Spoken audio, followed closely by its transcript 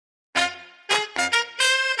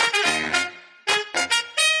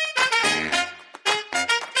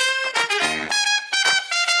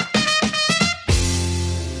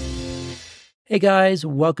Hey guys,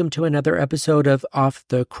 welcome to another episode of Off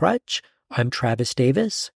the Crutch. I'm Travis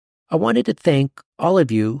Davis. I wanted to thank all of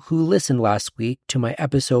you who listened last week to my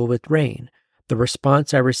episode with Rain. The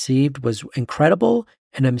response I received was incredible,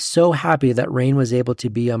 and I'm so happy that Rain was able to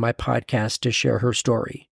be on my podcast to share her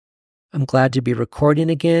story. I'm glad to be recording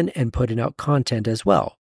again and putting out content as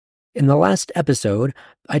well. In the last episode,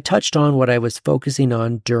 I touched on what I was focusing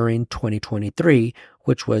on during 2023,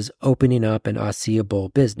 which was opening up an Aussie Bowl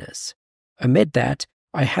business. Amid that,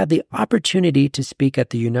 I had the opportunity to speak at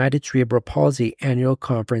the United Cerebral Palsy Annual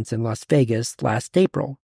Conference in Las Vegas last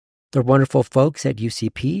April. The wonderful folks at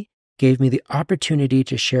UCP gave me the opportunity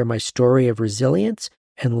to share my story of resilience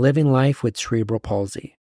and living life with cerebral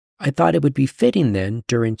palsy. I thought it would be fitting then,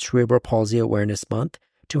 during Cerebral Palsy Awareness Month,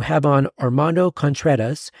 to have on Armando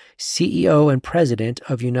Contreras, CEO and President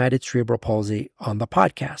of United Cerebral Palsy, on the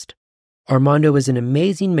podcast. Armando is an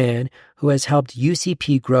amazing man who has helped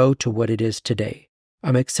UCP grow to what it is today.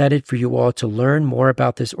 I'm excited for you all to learn more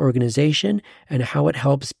about this organization and how it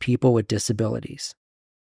helps people with disabilities.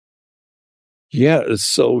 Yeah,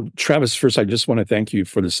 so Travis, first, I just want to thank you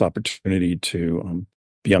for this opportunity to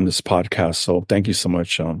be on this podcast. So thank you so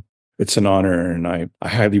much. It's an honor, and I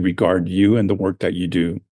highly regard you and the work that you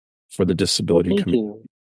do for the disability community.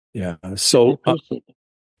 Yeah. So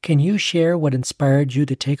can you share what inspired you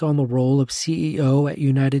to take on the role of CEO at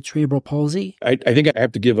United Cerebral Palsy? I think I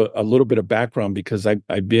have to give a little bit of background because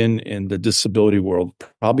I've been in the disability world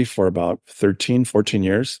probably for about 13, 14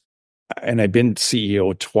 years. And I've been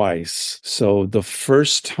CEO twice. So the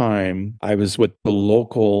first time I was with the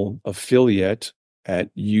local affiliate at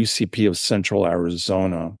UCP of Central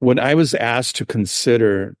Arizona. When I was asked to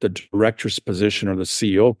consider the director's position or the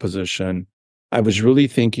CEO position, I was really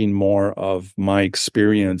thinking more of my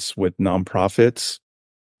experience with nonprofits,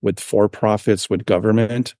 with for-profits, with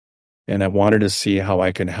government. And I wanted to see how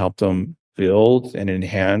I can help them build and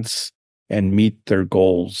enhance and meet their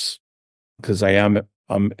goals. Because I'm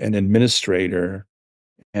an administrator,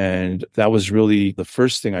 and that was really the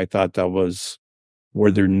first thing I thought that was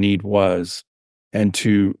where their need was, and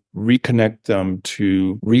to reconnect them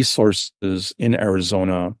to resources in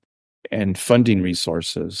Arizona and funding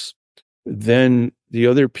resources. Then the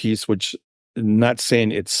other piece, which I'm not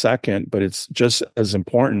saying it's second, but it's just as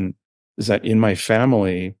important, is that in my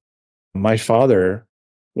family, my father,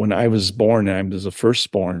 when I was born, and I was the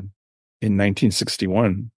firstborn in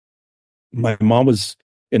 1961, my mom was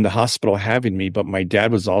in the hospital having me, but my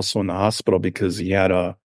dad was also in the hospital because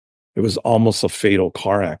it was almost a fatal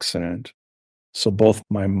car accident. So both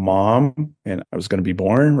my mom and I was going to be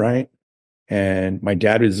born, right? And my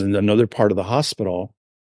dad is in another part of the hospital.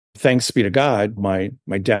 Thanks be to God, my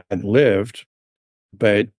dad lived,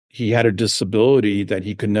 but he had a disability that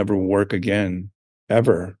he could never work again,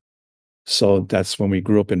 ever. So that's when we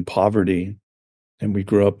grew up in poverty. And we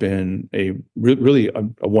grew up in a really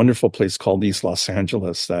a wonderful place called East Los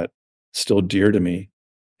Angeles that's still dear to me.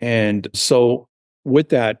 And so with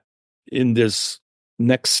that, in this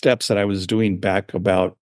next steps that I was doing back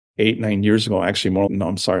about 8, 9 years ago, actually more, no,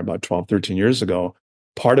 I'm sorry, about 12, 13 years ago,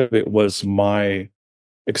 part of it was my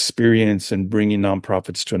experience in bringing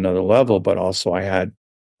nonprofits to another level, but also I had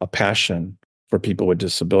a passion for people with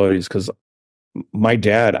disabilities because my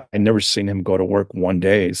dad, I never seen him go to work one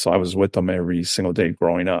day. So I was with him every single day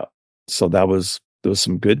growing up. So there was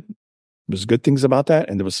good things about that.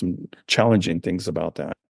 And there was some challenging things about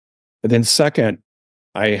that. And then second,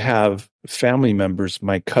 I have family members,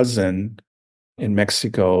 my cousin in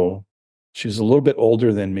Mexico, she's a little bit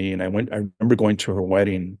older than me. And I remember going to her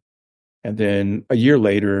wedding. And then a year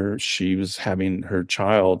later, she was having her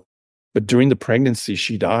child. But during the pregnancy,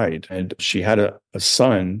 she died. And she had a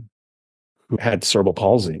son who had cerebral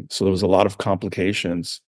palsy. So there was a lot of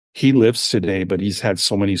complications. He lives today, but he's had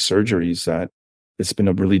so many surgeries that it's been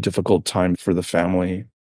a really difficult time for the family.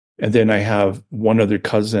 And then I have one other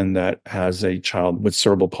cousin that has a child with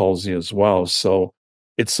cerebral palsy as well. So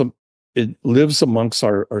it lives amongst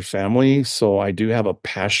our family. So I do have a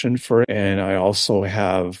passion for it. And I also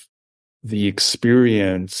have the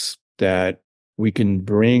experience that we can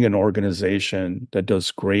bring an organization that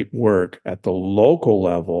does great work at the local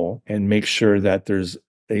level and make sure that there's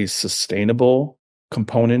a sustainable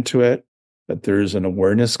component to it, that there's an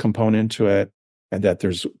awareness component to it, and that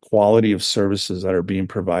there's quality of services that are being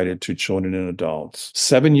provided to children and adults.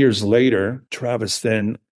 7 years later, Travis,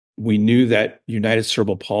 then we knew that United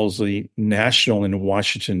Cerebral Palsy National in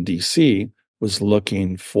Washington, D.C. was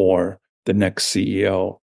looking for the next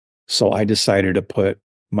CEO. So I decided to put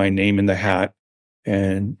my name in the hat,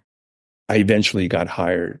 and I eventually got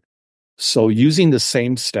hired. So using the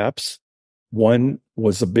same steps, one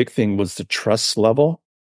was a big thing was the trust level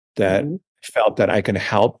that felt that I can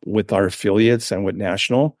help with our affiliates and with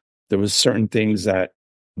national. There was certain things that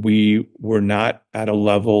we were not at a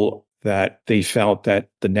level that they felt that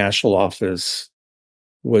the national office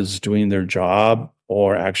was doing their job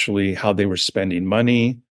or actually how they were spending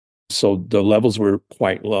money. So the levels were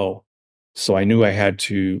quite low. So I knew I had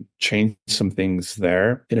to change some things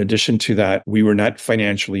there. In addition to that, we were not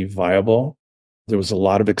financially viable. There was a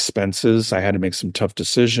lot of expenses. I had to make some tough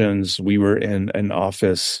decisions. We were in an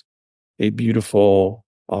office, a beautiful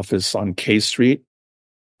office on K Street,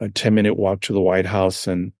 a 10-minute walk to the White House.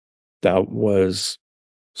 And that was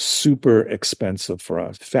super expensive for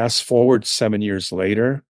us. Fast forward 7 years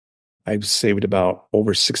later, I've saved about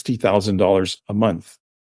over $60,000 a month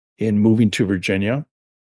in moving to Virginia.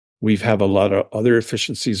 We've have a lot of other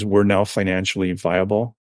efficiencies. We're now financially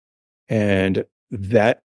viable. And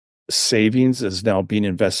that savings is now being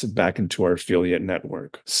invested back into our affiliate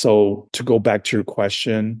network. So to go back to your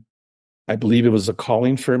question, I believe it was a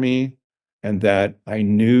calling for me, and that I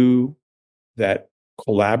knew that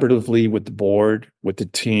collaboratively with the board, with the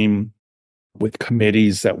team, with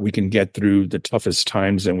committees, that we can get through the toughest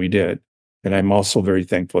times, and we did. And I'm also very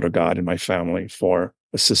thankful to God and my family for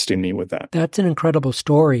assisting me with that. That's an incredible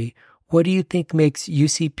story. What do you think makes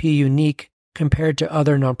UCP unique compared to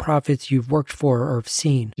other nonprofits you've worked for or have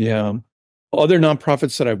seen? Yeah. Other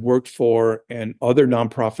nonprofits that I've worked for and other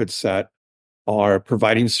nonprofits that are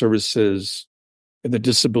providing services in the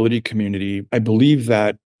disability community, I believe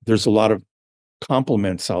that there's a lot of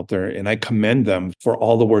compliments out there, and I commend them for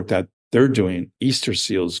all the work that they're doing. Easter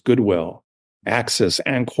Seals, Goodwill, Access,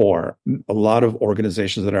 Anchor, a lot of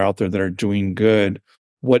organizations that are out there that are doing good.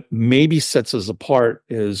 What maybe sets us apart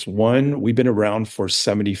is, one, we've been around for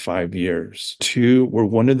 75 years. Two, we're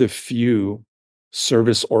one of the few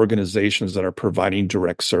service organizations that are providing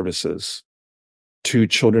direct services to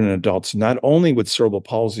children and adults, not only with cerebral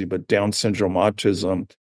palsy, but Down syndrome,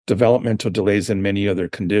 autism, developmental delays, and many other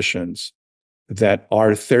conditions. That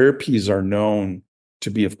our therapies are known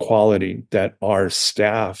to be of quality, that our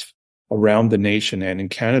staff around the nation and in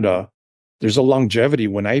Canada, there's a longevity.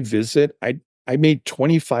 When I visit, I made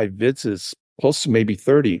 25 visits, close to maybe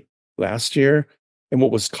 30 last year. And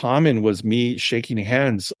what was common was me shaking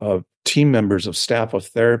hands of team members, of staff, of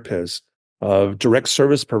therapists, of direct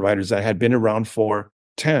service providers that had been around for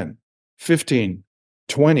 10, 15,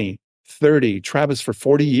 20, 30, Travis for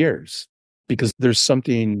 40 years, because there's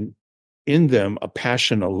something in them, a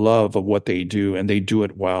passion, a love of what they do, and they do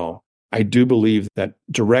it well. I do believe that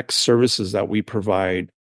direct services that we provide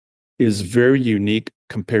is very unique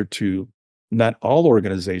compared to not all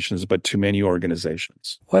organizations, but to many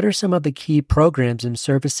organizations. What are some of the key programs and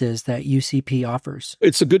services that UCP offers?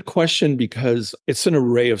 It's a good question because it's an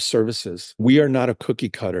array of services. We are not a cookie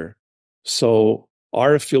cutter. So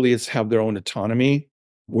our affiliates have their own autonomy.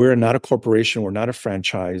 We're not a corporation. We're not a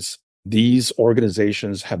franchise. These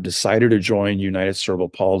organizations have decided to join United Cerebral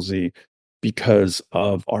Palsy because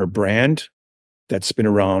of our brand that's been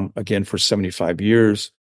around, again, for 75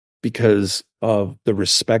 years, because of the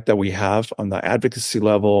respect that we have on the advocacy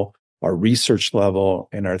level, our research level,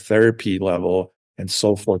 and our therapy level, and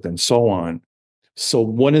so forth and so on.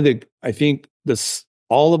 So I think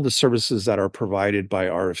all of the services that are provided by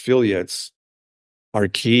our affiliates are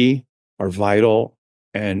key, are vital,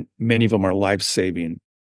 and many of them are life-saving.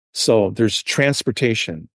 So there's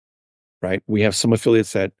transportation, right? We have some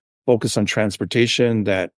affiliates that focus on transportation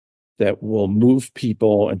that will move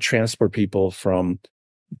people and transport people from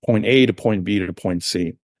point A to point B to point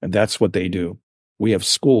C. And that's what they do. We have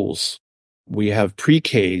schools. We have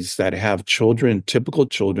pre-Ks that have children, typical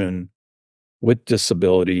children with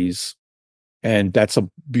disabilities. And that's a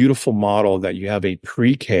beautiful model that you have a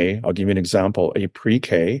pre-K. I'll give you an example, a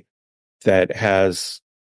pre-K that has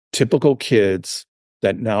typical kids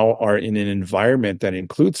that now are in an environment that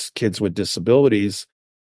includes kids with disabilities,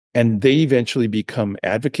 and they eventually become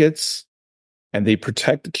advocates, and they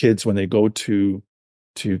protect the kids when they go to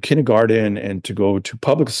kindergarten and to go to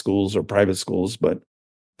public schools or private schools, but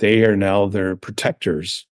they are now their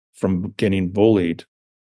protectors from getting bullied.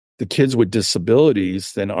 The kids with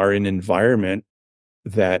disabilities then are in an environment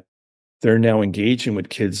that they're now engaging with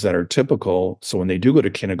kids that are typical. So when they do go to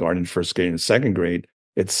kindergarten, first grade, and second grade,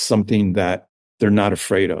 it's something that they're not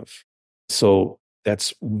afraid of. So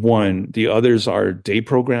that's one. The others are day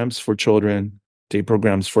programs for children, day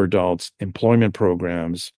programs for adults, employment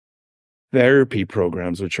programs, therapy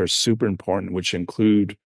programs, which are super important, which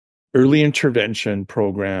include early intervention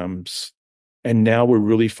programs. And now we're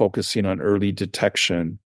really focusing on early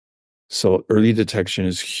detection. So early detection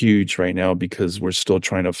is huge right now because we're still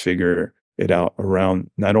trying to figure it out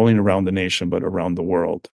not only around the nation, but around the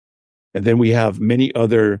world. And then we have many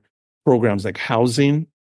other programs like housing.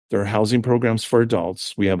 There are housing programs for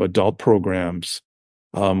adults. We have adult programs.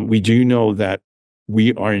 We do know that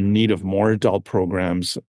we are in need of more adult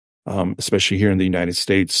programs, especially here in the United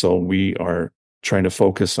States. So we are trying to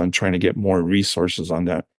focus on trying to get more resources on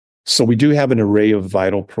that. So we do have an array of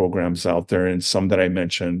vital programs out there, and some that I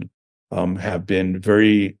mentioned have been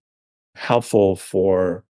very helpful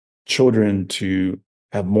for children to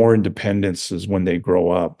have more independences when they grow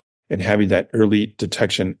up. And having that early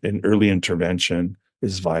detection and early intervention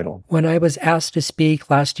is vital. When I was asked to speak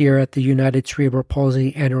last year at the United Cerebral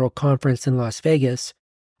Palsy Annual Conference in Las Vegas,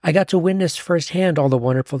 I got to witness firsthand all the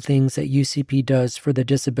wonderful things that UCP does for the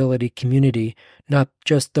disability community, not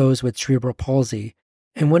just those with cerebral palsy.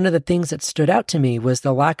 And one of the things that stood out to me was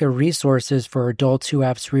the lack of resources for adults who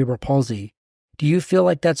have cerebral palsy. Do you feel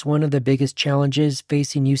like that's one of the biggest challenges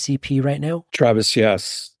facing UCP right now? Travis,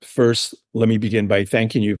 yes. First, let me begin by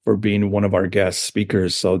thanking you for being one of our guest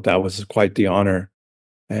speakers. So that was quite the honor.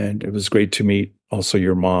 And it was great to meet also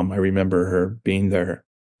your mom. I remember her being there.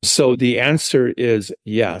 So the answer is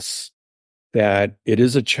yes, that it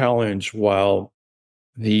is a challenge while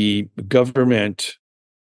the government,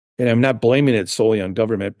 and I'm not blaming it solely on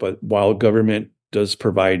government, but while government does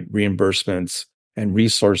provide reimbursements and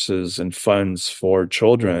resources and funds for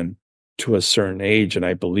children to a certain age, and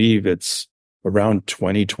I believe it's around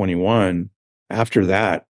 2021, after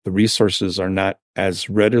that, the resources are not as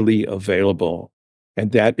readily available.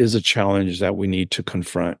 And that is a challenge that we need to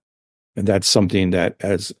confront. And that's something that,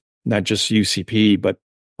 as not just UCP, but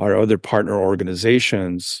our other partner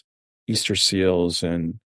organizations, Easter Seals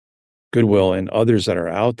and Goodwill and others that are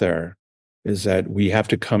out there, is that we have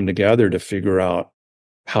to come together to figure out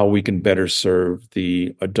how we can better serve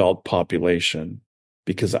the adult population.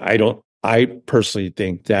 Because I personally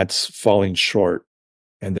think that's falling short,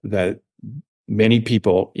 and that many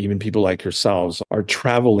people, even people like yourselves, are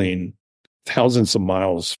traveling thousands of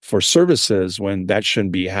miles for services when that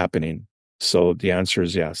shouldn't be happening. So the answer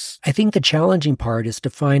is yes. I think the challenging part is to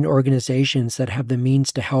find organizations that have the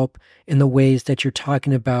means to help in the ways that you're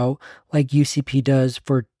talking about, like UCP does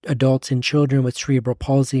for adults and children with cerebral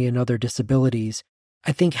palsy and other disabilities.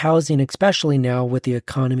 I think housing, especially now with the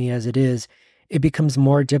economy as it is, it becomes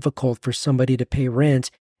more difficult for somebody to pay rent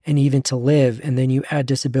and even to live. And then you add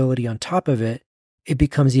disability on top of it, it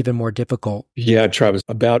becomes even more difficult. Yeah, Travis,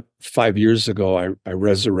 about 5 years ago, I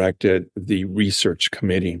resurrected the research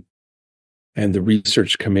committee. And the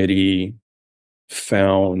research committee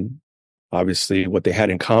found, obviously, what they had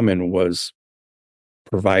in common was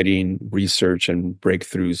providing research and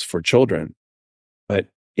breakthroughs for children. But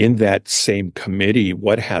in that same committee,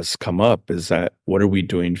 what has come up is that what are we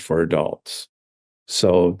doing for adults?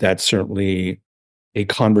 So that's certainly a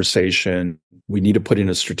conversation. We need to put in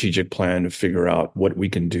a strategic plan to figure out what we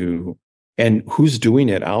can do and who's doing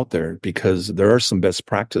it out there, because there are some best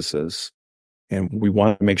practices. And we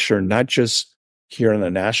want to make sure, not just here on the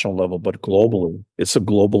national level, but globally. It's a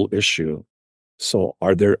global issue. So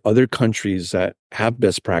are there other countries that have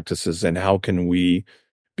best practices, and how can we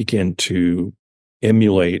begin to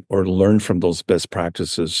emulate or learn from those best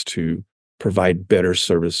practices to provide better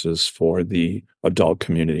services for the adult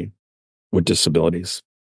community with disabilities?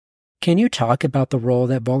 Can you talk about the role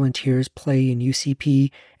that volunteers play in UCP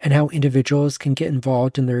and how individuals can get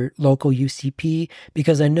involved in their local UCP?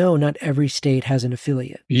 Because I know not every state has an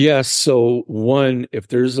affiliate. Yes. So one, if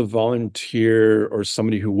there's a volunteer or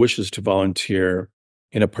somebody who wishes to volunteer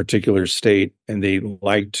in a particular state and they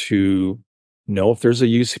like to know if there's a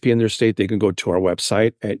UCP in their state, they can go to our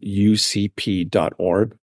website at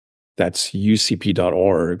ucp.org. That's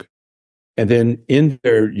ucp.org. And then in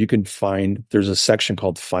there, you can find, there's a section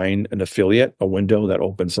called Find an Affiliate, a window that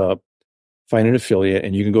opens up, find an affiliate,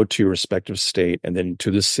 and you can go to your respective state and then to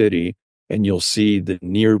the city, and you'll see the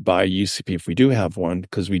nearby UCP, if we do have one,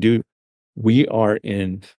 because we are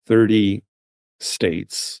in 30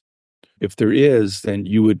 states. If there is, then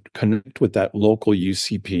you would connect with that local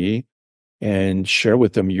UCP and share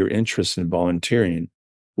with them your interest in volunteering.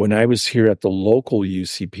 When I was here at the local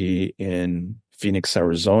UCP in Phoenix,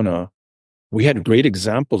 Arizona, we had great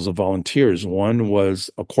examples of volunteers. One was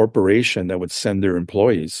a corporation that would send their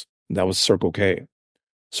employees. That was Circle K.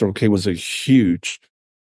 Circle K was a huge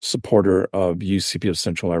supporter of UCP of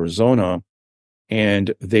Central Arizona,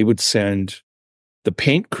 and they would send the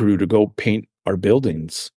paint crew to go paint our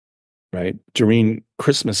buildings, right? During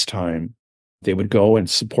Christmas time, they would go and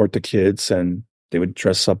support the kids, and they would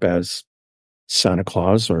dress up as Santa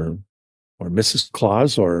Claus or Mrs.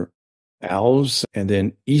 Claus or elves, and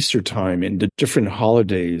then Easter time and the different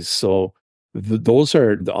holidays. So those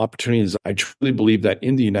are the opportunities. I truly believe that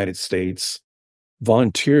in the United States,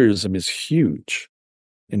 volunteerism is huge.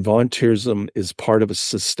 And volunteerism is part of a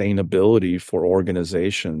sustainability for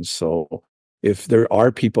organizations. So if there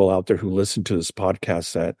are people out there who listen to this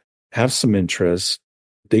podcast that have some interest,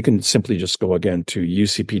 they can simply just go again to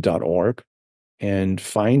ucp.org and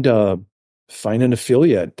find an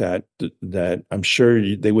affiliate that I'm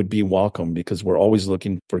sure they would be welcome, because we're always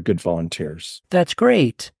looking for good volunteers. That's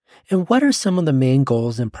great. And what are some of the main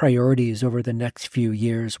goals and priorities over the next few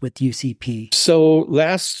years with UCP? So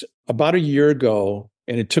about a year ago,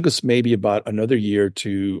 and it took us maybe about another year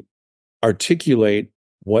to articulate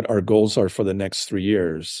what our goals are for the next 3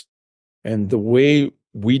 years. And the way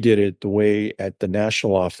we did it, the way at the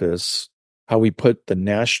national office, how we put the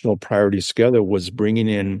national priorities together was bringing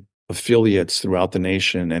in affiliates throughout the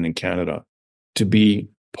nation and in Canada to be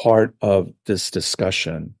part of this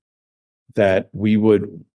discussion, that we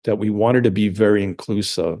wanted to be very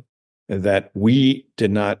inclusive, and that I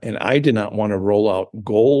did not want to roll out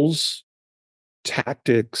goals,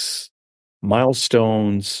 tactics,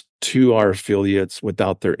 milestones to our affiliates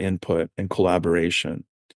without their input and collaboration.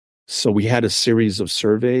 So we had a series of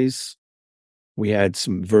surveys, we had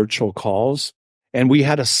some virtual calls, and we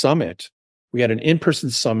had a summit. We had an in-person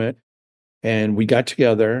summit, and we got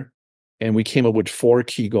together and we came up with 4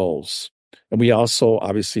 key goals. And we also,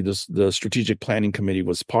 obviously, the strategic planning committee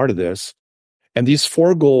was part of this. And these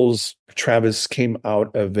 4 goals, Travis, came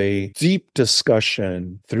out of a deep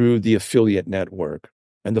discussion through the affiliate network.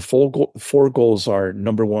 And the 4 goals are: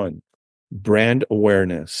 number 1, brand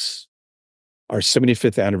awareness. Our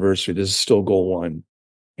 75th anniversary, this is still goal 1,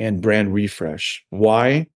 and brand refresh.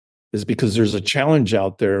 Why? Is because there's a challenge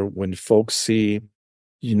out there when folks see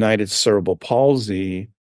United Cerebral Palsy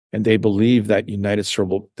and they believe that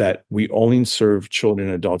that we only serve children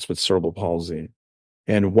and adults with cerebral palsy.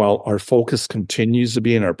 And while our focus continues to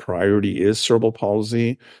be and our priority is cerebral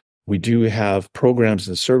palsy, we do have programs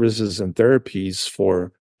and services and therapies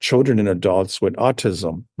for children and adults with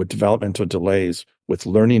autism, with developmental delays, with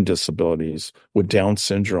learning disabilities, with Down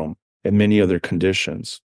syndrome, and many other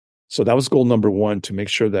conditions. So that was goal number 1, to make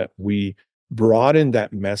sure that we broaden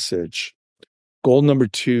that message. Goal number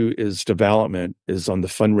 2 is development, is on the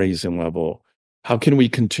fundraising level. How can we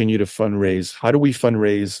continue to fundraise? How do we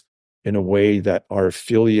fundraise in a way that our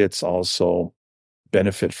affiliates also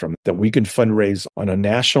benefit from, that we can fundraise on a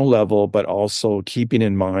national level, but also keeping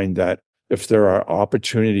in mind that if there are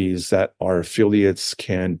opportunities that our affiliates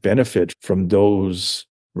can benefit from, those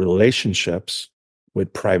relationships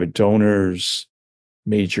with private donors,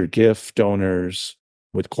 major gift donors,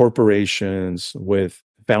 with corporations, with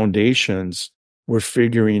foundations, we're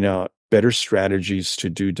figuring out better strategies to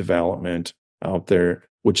do development out there,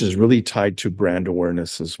 which is really tied to brand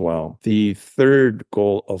awareness as well. The third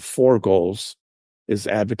goal of 4 goals is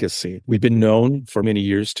advocacy. We've been known for many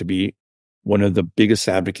years to be one of the biggest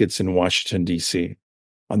advocates in Washington, D.C.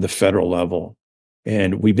 on the federal level.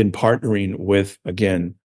 And we've been partnering with,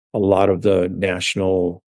 again, a lot of the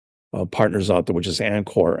national partners out there, which is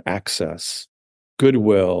Anchor, Access,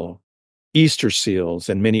 Goodwill, Easter Seals,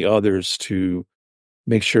 and many others, to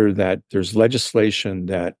make sure that there's legislation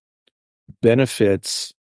that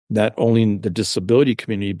benefits not only the disability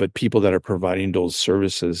community, but people that are providing those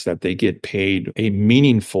services, that they get paid a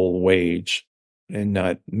meaningful wage and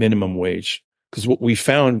not minimum wage. Because what we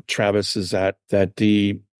found, Travis, is that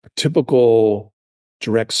the typical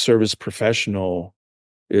direct service professional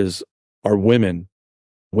are women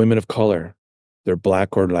of color. They're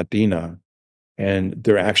Black or Latina, and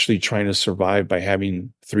they're actually trying to survive by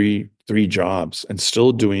having three jobs and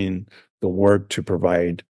still doing the work to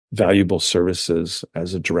provide valuable services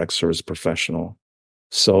as a direct service professional.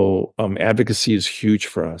 So advocacy is huge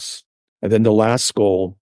for us. And then the last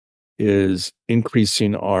goal is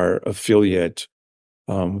increasing our affiliate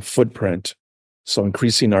footprint. So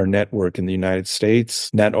increasing our network in the United States,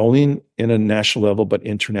 not only in a national level, but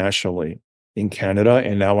internationally, in Canada.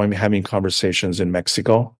 And now I'm having conversations in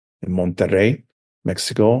Mexico, in Monterrey,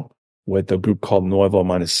 Mexico, with a group called Nuevo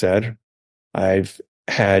Amanecer. I've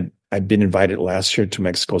been invited last year to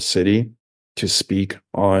Mexico City to speak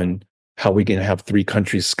on how we can have 3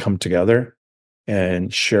 countries come together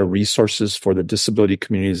and share resources for the disability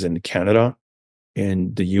communities in Canada,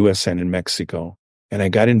 in the US, and in Mexico. And I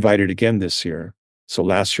got invited again this year. So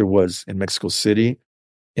last year was in Mexico City.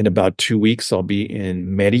 In about 2 weeks, I'll be in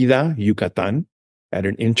Mérida, Yucatan, at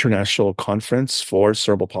an international conference for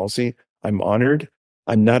cerebral palsy. I'm honored.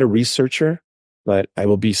 I'm not a researcher, but I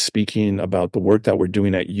will be speaking about the work that we're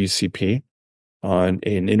doing at UCP on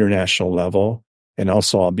an international level. And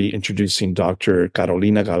also I'll be introducing Dr.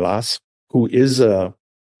 Carolina Galas, who is a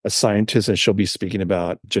scientist, and she'll be speaking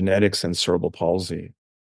about genetics and cerebral palsy.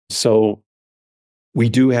 So we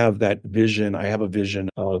do have that vision. I have a vision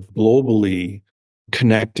of globally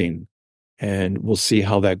connecting, and we'll see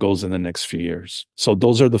how that goes in the next few years. So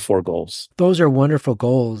those are the 4 goals. Those are wonderful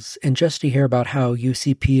goals. And just to hear about how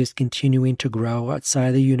UCP is continuing to grow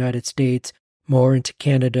outside the United States, more into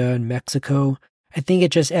Canada and Mexico, I think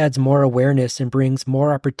it just adds more awareness and brings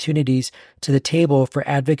more opportunities to the table for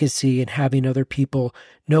advocacy and having other people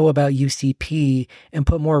know about UCP and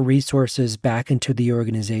put more resources back into the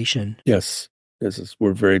organization. Yes,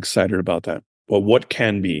 we're very excited about that. Well, what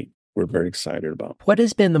can be, we're very excited about. What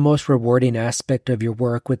has been the most rewarding aspect of your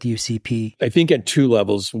work with UCP? I think at 2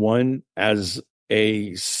 levels. One, as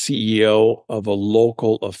a CEO of a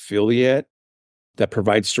local affiliate that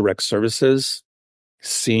provides direct services,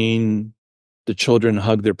 seeing the children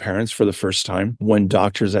hug their parents for the first time when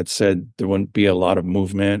doctors had said there wouldn't be a lot of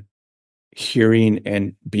movement, hearing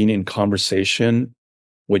and being in conversation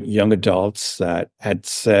with young adults that had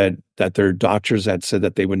said that their doctors had said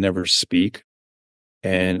that they would never speak.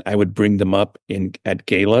 And I would bring them up at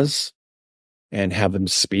galas and have them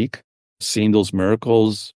speak, seeing those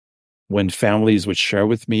miracles when families would share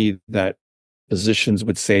with me that physicians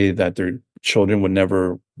would say that their children would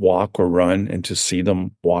never walk or run, and to see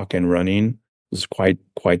them walk and running was quite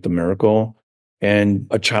the miracle. And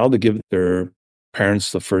a child to give their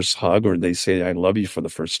parents the first hug, or they say, "I love you," for the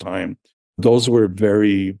first time. Those were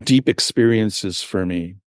very deep experiences for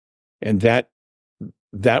me. And that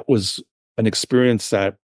was an experience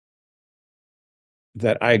that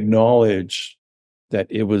I acknowledge that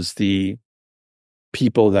it was the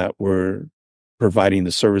people that were providing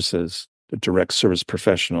the services, the direct service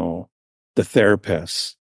professional, the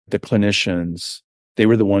therapists, the clinicians. They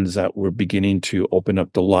were the ones that were beginning to open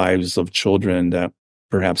up the lives of children that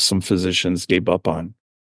perhaps some physicians gave up on.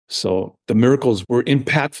 So the miracles were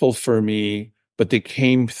impactful for me, but they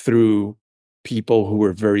came through people who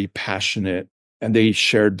were very passionate, and they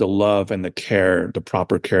shared the love and the care, the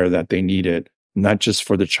proper care that they needed, not just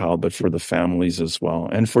for the child, but for the families as well,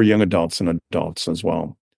 and for young adults and adults as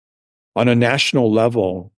well. On a national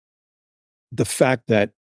level, the fact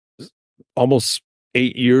that almost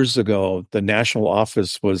 8 years ago, the national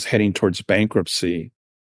office was heading towards bankruptcy,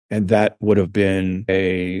 and that would have been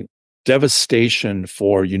a devastation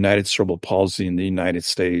for United Cerebral Palsy in the United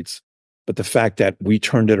States. But the fact that we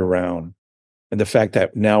turned it around, and the fact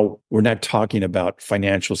that now we're not talking about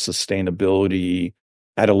financial sustainability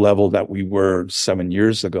at a level that we were 7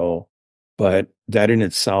 years ago, but that in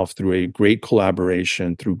itself, through a great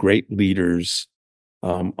collaboration, through great leaders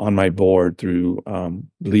on my board, through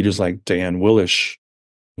leaders like Diane Willish,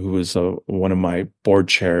 who is one of my board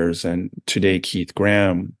chairs, and today Keith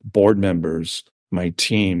Graham, board members, my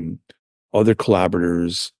team, other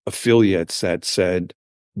collaborators, affiliates that said,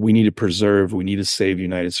 we need to preserve, we need to save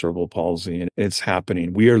United Cerebral Palsy. And it's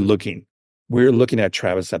happening. We're looking at,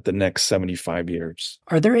 Travis, at the next 75 years.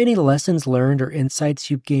 Are there any lessons learned or insights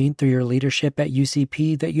you've gained through your leadership at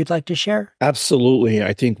UCP that you'd like to share? Absolutely.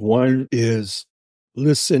 I think one is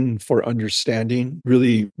listen for understanding,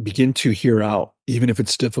 really begin to hear out, even if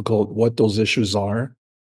it's difficult, what those issues are.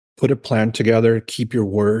 Put a plan together, keep your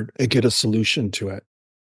word, and get a solution to it.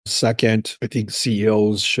 Second, I think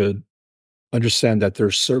CEOs should understand that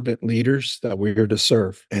they're servant leaders, that we're here to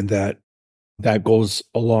serve, and that goes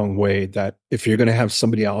a long way, that if you're going to have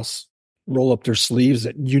somebody else roll up their sleeves,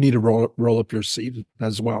 that you need to roll up your sleeves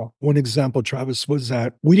as well. One example, Travis, was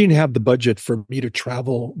that we didn't have the budget for me to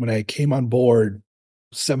travel when I came on board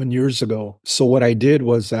 7 years ago. So what I did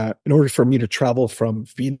was that in order for me to travel from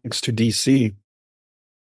Phoenix to DC,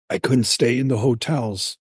 I couldn't stay in the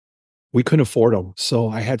hotels. We couldn't afford them. So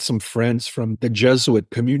I had some friends from the Jesuit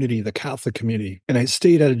community, the Catholic community, and I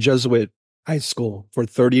stayed at a Jesuit high school for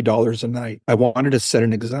 $30 a night. I wanted to set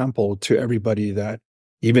an example to everybody that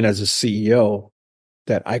even as a CEO,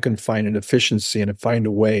 that I can find an efficiency and find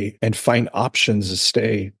a way and find options to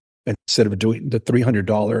stay instead of doing the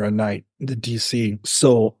 $300 a night in the DC.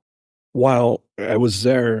 So while I was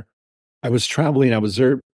there, I was traveling, I was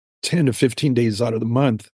there 10 to 15 days out of the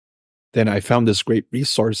month. Then I found this great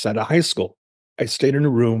resource at a high school. I stayed in a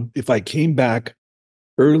room. If I came back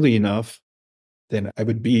early enough, then I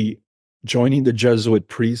would be joining the Jesuit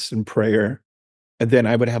priests in prayer. And then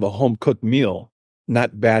I would have a home cooked meal,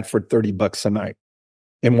 not bad for $30 a night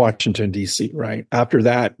in Washington, D.C., right? After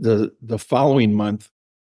that, the following month,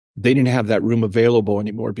 they didn't have that room available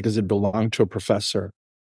anymore because it belonged to a professor.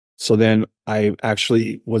 So then I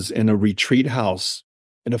actually was in a retreat house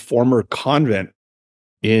in a former convent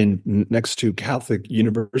next to Catholic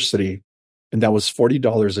University. And that was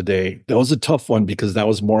 $40 a day. That was a tough one because that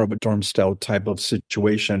was more of a dorm style type of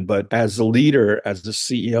situation. But as a leader, as the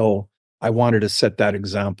CEO, I wanted to set that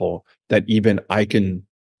example that even I can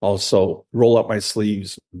also roll up my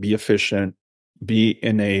sleeves, be efficient, be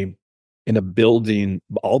in a building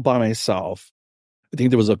all by myself. I think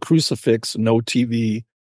there was a crucifix, no TV,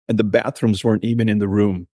 and the bathrooms weren't even in the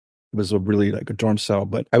room. It was a really like a dorm cell,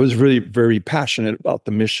 but I was really very passionate about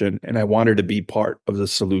the mission and I wanted to be part of the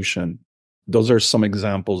solution. Those are some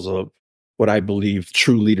examples of what I believe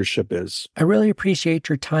true leadership is. I really appreciate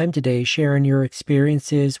your time today sharing your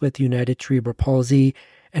experiences with United Cerebral Palsy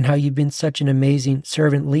and how you've been such an amazing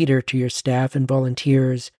servant leader to your staff and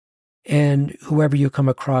volunteers and whoever you come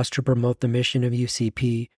across to promote the mission of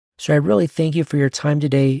UCP. So I really thank you for your time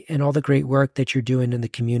today and all the great work that you're doing in the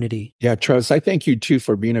community. Yeah, Travis, I thank you too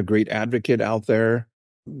for being a great advocate out there.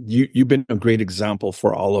 You've been a great example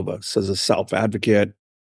for all of us as a self-advocate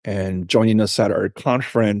and joining us at our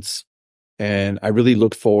conference. And I really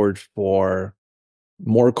look forward for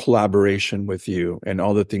more collaboration with you and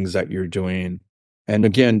all the things that you're doing. And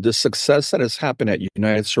again, the success that has happened at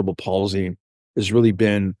United Cerebral Palsy has really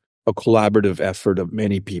been a collaborative effort of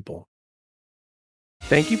many people.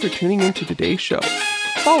 Thank you for tuning into today's show.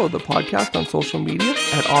 Follow the podcast on social media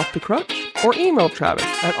at Off the Crutch or email Travis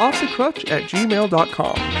at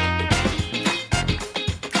offthecrutch@gmail.com.